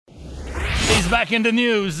He's back in the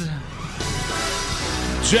news.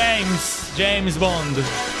 James Bond.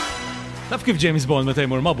 Taf kif James Bond meta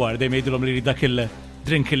jmur ma' bar dejjem jgħidulhom li dak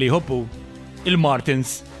il-drink li jħobbu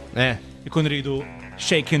il-Martins. Ikun ridu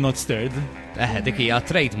shaken not stirred. Dik hija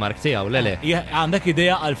trademark tiegħu lele. Għandek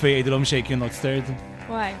idea għalfejn jgħidulhom shaken not stirred?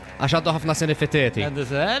 Why? Għax għandu ħafna sinifiteti.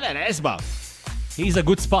 Isba'. He's a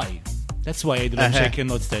good spy. That's why jgħidulhom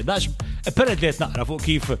shaken not stirred. Dax perred li qed naqra fuq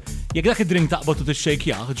kif jekk dak id-drink taqbad u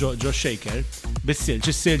tixxejkjah ġo shaker bis-silġ,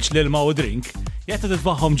 is-silġ l-ilma u drink, jekk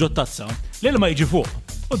titfaħħom ġo tazza, l-ilma jiġi fuq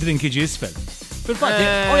u drink jiġi isfel. Fil-fatt,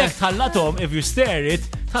 u jekk tħallathom if you stir it,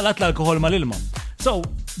 tħallat l-alkohol mal-ilma. So,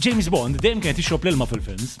 James Bond dejjem kien jixrob l-ilma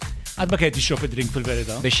fil-films. Għadma kien jixrob id-drink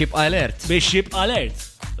fil-verità. Biex jibqa' alert. Biex jibqa' alert.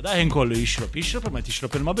 Daħin kollu jixrob ma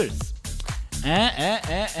jixrob ilma birs.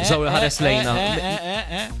 Żaw ħares lejna.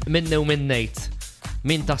 Minni u minnejt.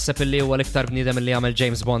 Min taħseb illi huwa l-iktar bniedem li jagħmel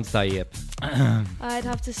James Bond tajjeb? I'd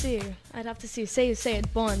have to see. Say it.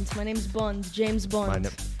 Bond. My name's Bond. James Bond.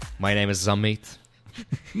 My name is Zammit.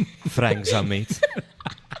 Frank Zammit.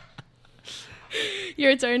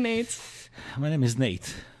 Your turn, Nate. My name is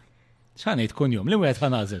Nate. ċanejt kun jom, li mwet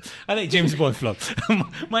ħanazel. Għalej James Bond flok.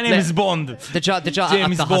 My name is Bond. Deġa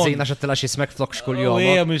għatta ħazina xattila xismek flok xkull jom.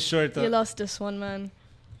 You lost this one, man.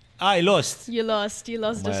 I lost. You lost this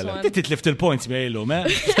one. Titlift il-points mi għajlu, me?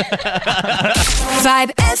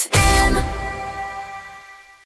 Vibe FM.